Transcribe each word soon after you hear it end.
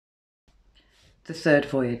The third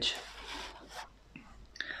voyage.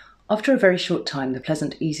 After a very short time, the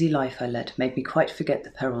pleasant, easy life I led made me quite forget the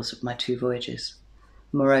perils of my 2 voyages.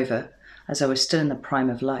 Moreover, as I was still in the prime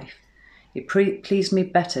of life, it pleased me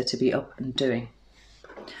better to be up and doing.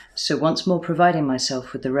 So once more providing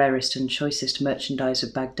myself with the rarest and choicest merchandise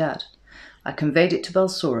of Baghdad, I conveyed it to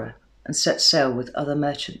Balsora and set sail with other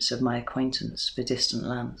merchants of my acquaintance for distant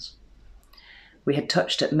lands. We had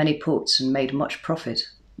touched at many ports and made much profit,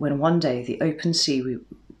 when one day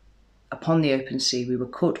upon the open sea we were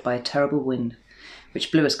caught by a terrible wind,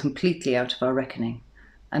 which blew us completely out of our reckoning,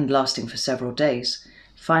 and lasting for several days,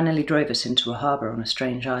 finally drove us into a harbour on a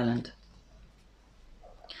strange island.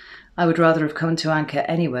 "I would rather have come to anchor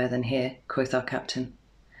anywhere than here," quoth our captain.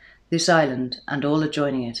 "This island, and all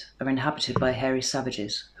adjoining it, are inhabited by hairy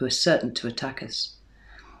savages, who are certain to attack us.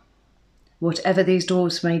 Whatever these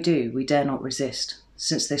dwarves may do, we dare not resist,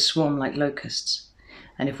 since they swarm like locusts,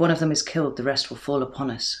 and if one of them is killed, the rest will fall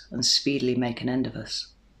upon us, and speedily make an end of us."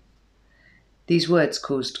 These words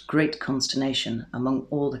caused great consternation among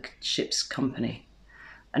all the ship's company,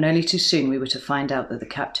 and only too soon we were to find out that the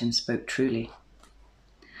captain spoke truly.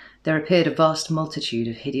 There appeared a vast multitude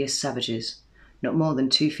of hideous savages, not more than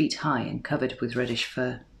 2 feet high and covered with reddish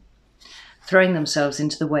fur. Throwing themselves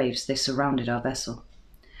into the waves, they surrounded our vessel,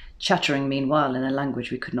 chattering meanwhile in a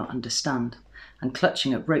language we could not understand, and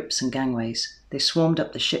clutching at ropes and gangways, they swarmed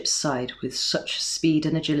up the ship's side with such speed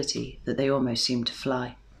and agility that they almost seemed to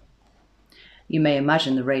fly. You may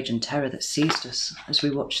imagine the rage and terror that seized us as we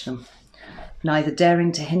watched them, neither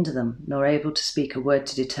daring to hinder them nor able to speak a word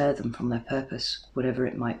to deter them from their purpose, whatever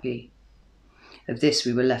it might be. Of this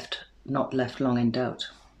we were not left long in doubt.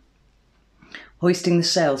 Hoisting the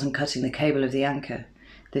sails and cutting the cable of the anchor,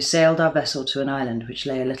 they sailed our vessel to an island which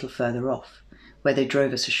lay a little further off, where they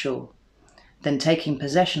drove us ashore. Then taking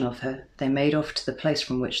possession of her, they made off to the place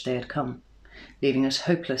from which they had come, leaving us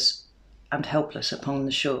hopeless and helpless upon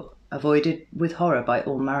the shore, avoided with horror by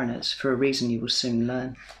all mariners, for a reason you will soon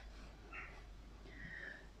learn.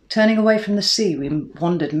 Turning away from the sea, we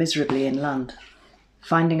wandered miserably inland,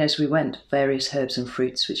 finding as we went various herbs and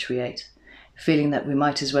fruits which we ate, feeling that we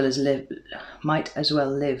might as well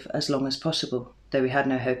live as long as possible, though we had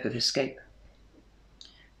no hope of escape.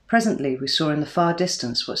 Presently we saw in the far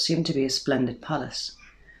distance what seemed to be a splendid palace,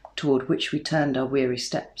 toward which we turned our weary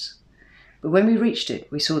steps. But when we reached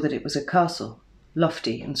it, we saw that it was a castle,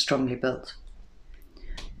 lofty and strongly built.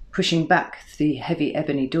 Pushing back the heavy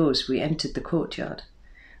ebony doors, we entered the courtyard,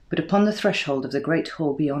 but upon the threshold of the great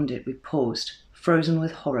hall beyond it we paused, frozen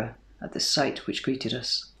with horror at the sight which greeted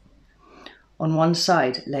us. On one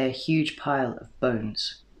side lay a huge pile of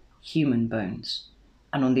bones, human bones,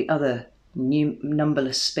 and on the other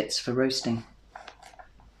numberless spits for roasting.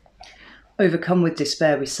 Overcome with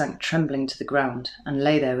despair, we sank trembling to the ground and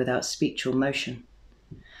lay there without speech or motion.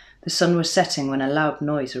 The sun was setting when a loud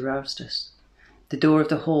noise aroused us. The door of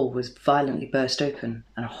the hall was violently burst open,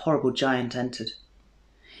 and a horrible giant entered.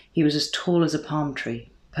 He was as tall as a palm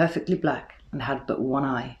tree, perfectly black, and had but one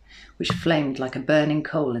eye, which flamed like a burning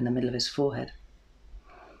coal in the middle of his forehead.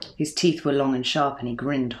 His teeth were long and sharp, and he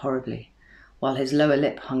grinned horribly, while his lower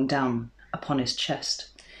lip hung down upon his chest,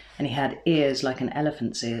 and he had ears like an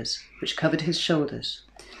elephant's ears, which covered his shoulders,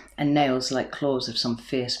 and nails like claws of some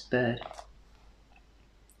fierce bird.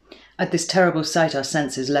 At this terrible sight our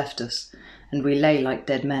senses left us, and we lay like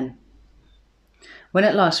dead men. When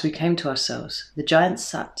at last we came to ourselves, the giant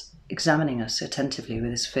sat examining us attentively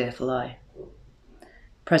with his fearful eye.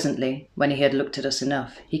 Presently, when he had looked at us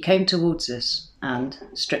enough, he came towards us, and,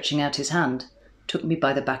 stretching out his hand, took me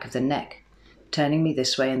by the back of the neck, turning me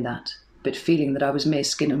this way and that, but feeling that I was mere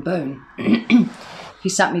skin and bone, he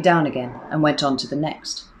sat me down again and went on to the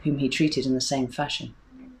next, whom he treated in the same fashion.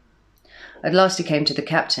 At last he came to the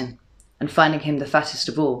captain, and finding him the fattest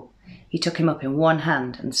of all, he took him up in one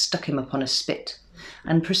hand and stuck him upon a spit,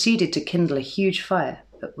 and proceeded to kindle a huge fire,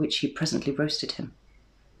 at which he presently roasted him.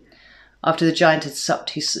 After the giant had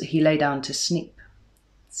supped, he lay down to sleep,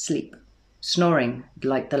 snoring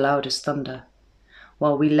like the loudest thunder,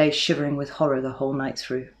 while we lay shivering with horror the whole night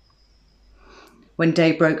through. When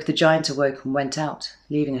day broke, the giant awoke and went out,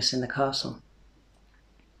 leaving us in the castle.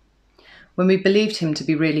 When we believed him to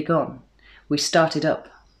be really gone, we started up,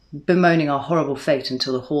 bemoaning our horrible fate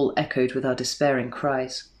until the hall echoed with our despairing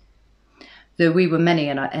cries. Though we were many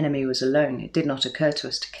and our enemy was alone, it did not occur to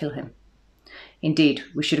us to kill him. Indeed,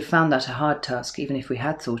 we should have found that a hard task, even if we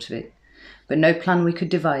had thought of it, but no plan we could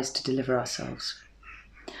devise to deliver ourselves.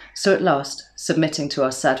 So at last, submitting to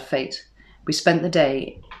our sad fate, we spent the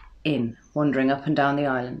day in, wandering up and down the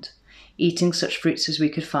island, eating such fruits as we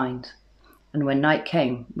could find, and when night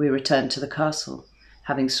came, we returned to the castle,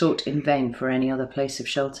 having sought in vain for any other place of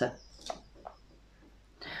shelter.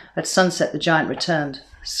 At sunset the giant returned,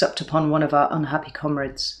 supped upon one of our unhappy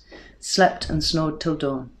comrades, slept and snored till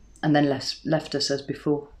dawn, and then left us as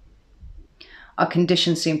before. Our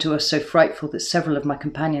condition seemed to us so frightful that several of my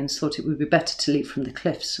companions thought it would be better to leap from the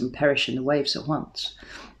cliffs and perish in the waves at once,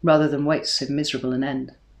 rather than wait so miserable an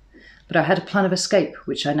end. But I had a plan of escape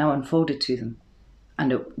which I now unfolded to them,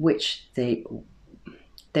 and at which they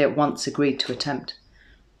at once agreed to attempt.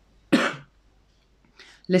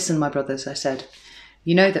 "Listen, my brothers," I said.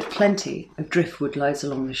 "You know that plenty of driftwood lies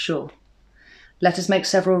along the shore. Let us make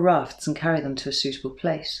several rafts and carry them to a suitable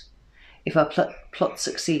place. If our plot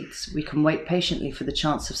succeeds, we can wait patiently for the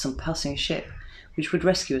chance of some passing ship which would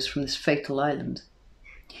rescue us from this fatal island.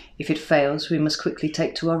 If it fails, we must quickly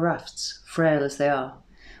take to our rafts, frail as they are.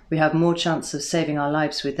 We have more chance of saving our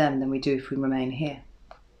lives with them than we do if we remain here."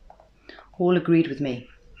 All agreed with me,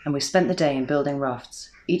 and we spent the day in building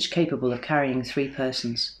rafts, each capable of carrying 3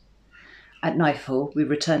 persons. At nightfall we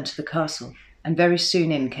returned to the castle, and very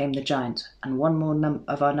soon in came the giant, and one more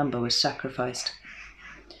of our number was sacrificed.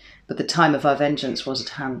 But the time of our vengeance was at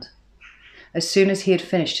hand. As soon as he had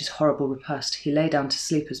finished his horrible repast, he lay down to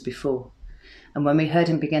sleep as before, and when we heard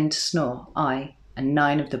him begin to snore, I, and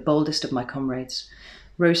 9 of the boldest of my comrades,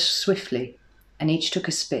 rose swiftly, and each took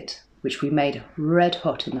a spit, which we made red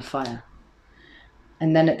hot in the fire.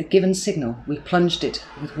 And then at the given signal, we plunged it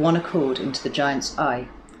with one accord into the giant's eye,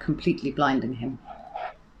 completely blinding him.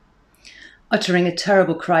 Uttering a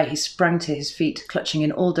terrible cry, he sprang to his feet, clutching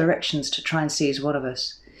in all directions to try and seize one of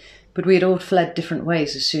us. But we had all fled different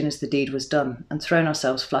ways as soon as the deed was done, and thrown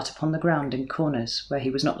ourselves flat upon the ground in corners where he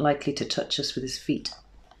was not likely to touch us with his feet.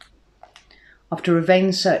 After a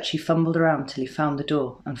vain search, he fumbled around till he found the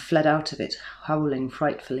door, and fled out of it, howling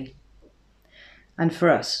frightfully. And for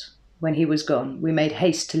us, when he was gone, we made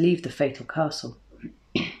haste to leave the fatal castle,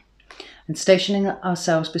 and stationing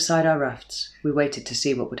ourselves beside our rafts, we waited to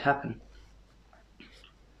see what would happen.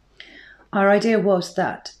 Our idea was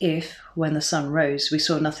that if, when the sun rose, we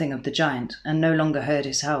saw nothing of the giant, and no longer heard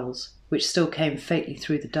his howls, which still came faintly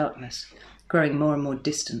through the darkness, growing more and more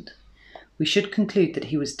distant, we should conclude that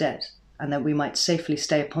he was dead, and that we might safely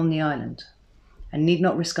stay upon the island, and need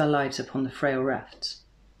not risk our lives upon the frail rafts.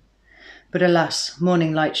 But alas,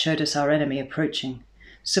 morning light showed us our enemy approaching,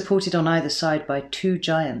 supported on either side by 2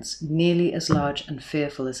 giants nearly as large and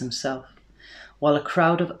fearful as himself, while a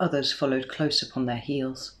crowd of others followed close upon their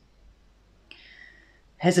heels.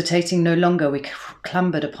 Hesitating no longer, we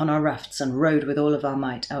clambered upon our rafts and rowed with all of our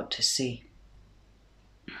might out to sea.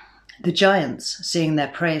 The giants, seeing their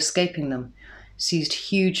prey escaping them, seized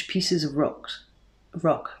huge pieces of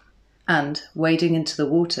rock, and, wading into the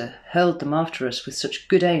water, hurled them after us with such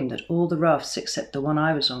good aim that all the rafts except the one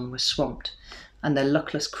I was on were swamped, and their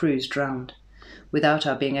luckless crews drowned, without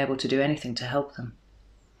our being able to do anything to help them.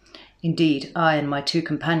 Indeed, I and my 2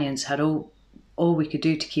 companions had all we could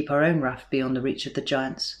do to keep our own raft beyond the reach of the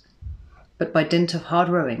giants. But by dint of hard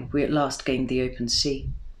rowing, we at last gained the open sea.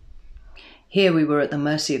 Here we were at the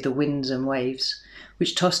mercy of the winds and waves,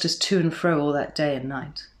 which tossed us to and fro all that day and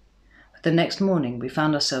night. But the next morning we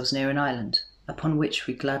found ourselves near an island, upon which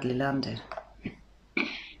we gladly landed.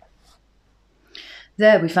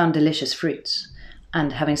 There we found delicious fruits,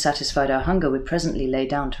 and having satisfied our hunger, we presently lay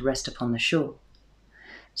down to rest upon the shore.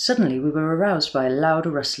 Suddenly we were aroused by a loud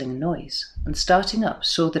rustling noise, and starting up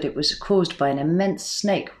saw that it was caused by an immense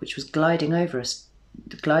snake which was gliding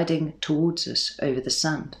towards us over the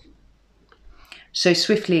sand. So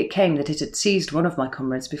swiftly it came that it had seized one of my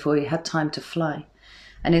comrades before he had time to fly,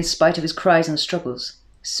 and in spite of his cries and struggles,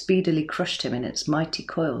 speedily crushed him in its mighty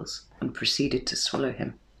coils and proceeded to swallow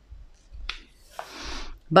him.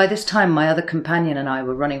 By this time my other companion and I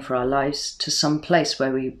were running for our lives to some place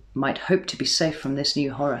where we might hope to be safe from this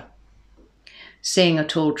new horror. Seeing a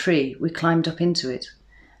tall tree, we climbed up into it,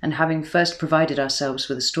 and having first provided ourselves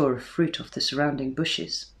with a store of fruit off the surrounding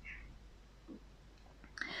bushes.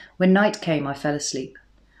 When night came, I fell asleep,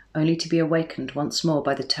 only to be awakened once more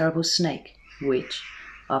by the terrible snake, which,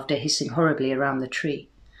 after hissing horribly around the tree,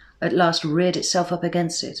 at last reared itself up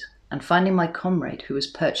against it, and finding my comrade, who was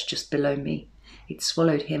perched just below me, it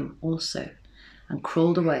swallowed him also, and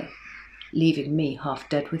crawled away, leaving me half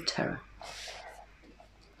dead with terror.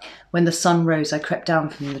 When the sun rose, I crept down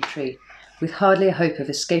from the tree, with hardly a hope of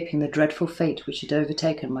escaping the dreadful fate which had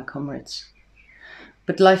overtaken my comrades.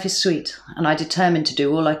 But life is sweet, and I determined to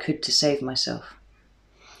do all I could to save myself.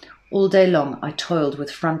 All day long I toiled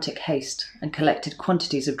with frantic haste, and collected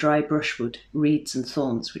quantities of dry brushwood, reeds and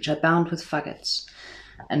thorns, which I bound with faggots,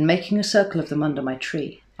 and making a circle of them under my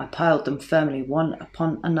tree, I piled them firmly one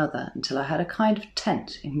upon another until I had a kind of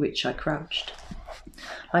tent in which I crouched.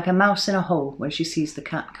 like a mouse in a hole when she sees the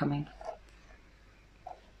cat coming.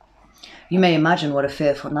 You may imagine what a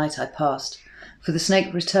fearful night I passed, for the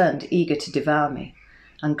snake returned eager to devour me,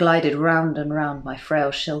 and glided round and round my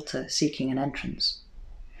frail shelter, seeking an entrance.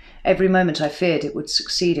 Every moment I feared it would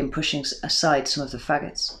succeed in pushing aside some of the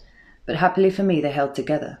faggots, but happily for me they held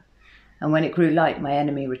together, and when it grew light my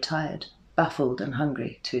enemy retired, baffled and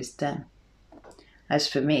hungry, to his den. As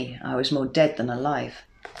for me, I was more dead than alive.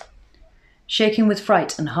 Shaking with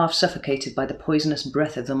fright and half suffocated by the poisonous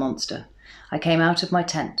breath of the monster, I came out of my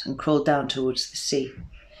tent and crawled down towards the sea,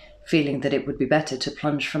 feeling that it would be better to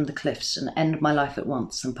plunge from the cliffs and end my life at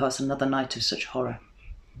once than pass another night of such horror.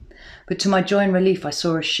 But to my joy and relief I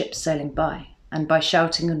saw a ship sailing by, and by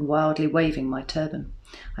shouting and wildly waving my turban,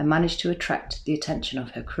 I managed to attract the attention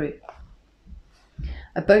of her crew.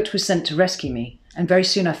 A boat was sent to rescue me, and very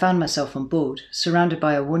soon I found myself on board, surrounded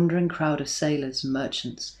by a wondering crowd of sailors and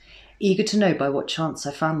merchants, eager to know by what chance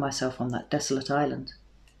I found myself on that desolate island.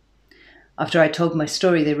 After I told my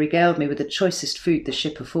story, they regaled me with the choicest food the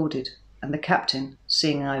ship afforded, and the captain,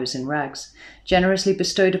 seeing I was in rags, generously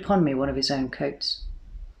bestowed upon me one of his own coats.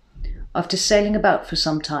 After sailing about for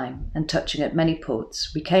some time, and touching at many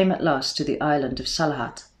ports, we came at last to the island of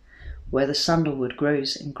Salahat, where the sandalwood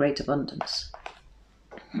grows in great abundance.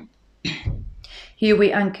 Here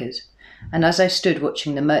we anchored, and as I stood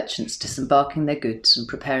watching the merchants disembarking their goods and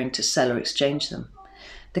preparing to sell or exchange them,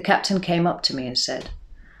 the captain came up to me and said,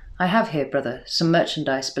 "I have here, brother, some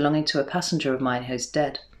merchandise belonging to a passenger of mine who is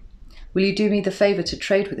dead. Will you do me the favour to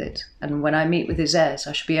trade with it, and when I meet with his heirs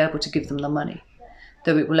I shall be able to give them the money,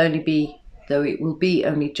 though it will be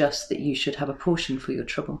only just that you should have a portion for your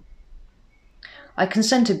trouble." I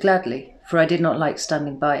consented gladly, for I did not like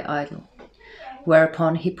standing by idle.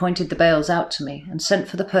 Whereupon he pointed the bales out to me and sent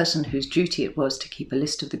for the person whose duty it was to keep a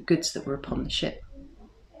list of the goods that were upon the ship.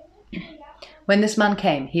 When this man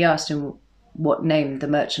came, he asked him what name the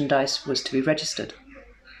merchandise was to be registered.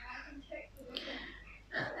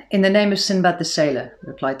 "In the name of Sinbad the Sailor,"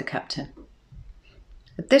 replied the captain.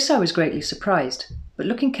 At this I was greatly surprised, but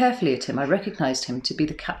looking carefully at him I recognized him to be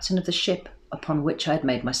the captain of the ship upon which I had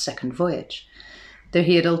made my second voyage, though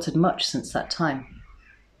he had altered much since that time.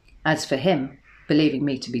 As for him, believing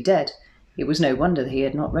me to be dead, it was no wonder that he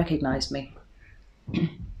had not recognized me.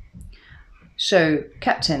 "So,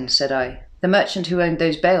 Captain," said I, "the merchant who owned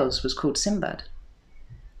those bales was called Sinbad?"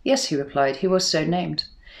 "Yes," he replied, "he was so named.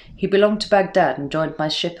 He belonged to Baghdad and joined my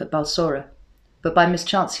ship at Balsora, but by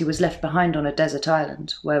mischance he was left behind on a desert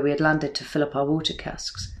island, where we had landed to fill up our water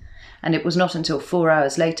casks, and it was not until 4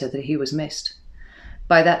 hours later that he was missed.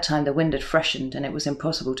 By that time the wind had freshened, and it was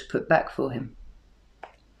impossible to put back for him."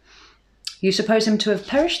 "You suppose him to have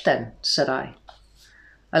perished then?" said I.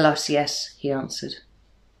 "Alas, yes," he answered.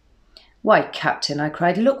 "Why, Captain," I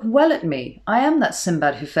cried, "look well at me. I am that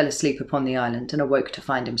Sinbad who fell asleep upon the island and awoke to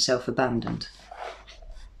find himself abandoned."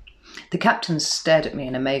 The captain stared at me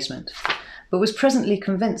in amazement, but was presently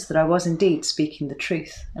convinced that I was indeed speaking the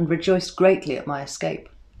truth, and rejoiced greatly at my escape.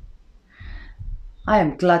 "I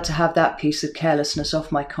am glad to have that piece of carelessness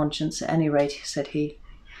off my conscience at any rate," said he.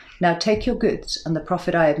 "Now take your goods and the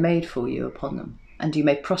profit I have made for you upon them, and you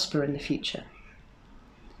may prosper in the future."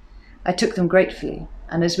 I took them gratefully,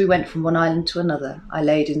 and as we went from one island to another, I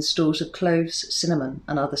laid in stores of cloves, cinnamon,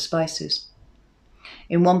 and other spices.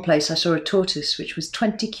 In one place I saw a tortoise which was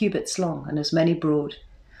 20 cubits long and as many broad,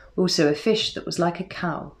 also a fish that was like a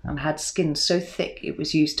cow and had skin so thick it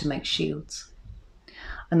was used to make shields.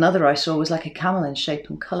 Another I saw was like a camel in shape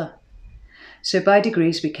and colour. So by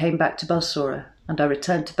degrees we came back to Balsora, and I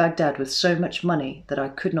returned to Baghdad with so much money that I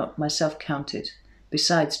could not myself count it,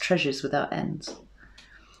 besides treasures without ends.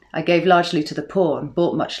 I gave largely to the poor and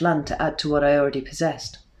bought much land to add to what I already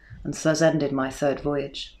possessed, and thus ended my third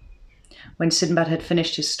voyage. When Sinbad had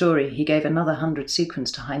finished his story, he gave another 100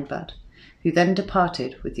 sequins to Hindbad, who then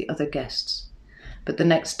departed with the other guests. But the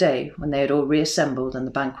next day, when they had all reassembled and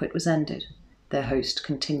the banquet was ended, their host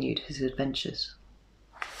continued his adventures.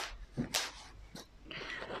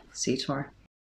 See you tomorrow.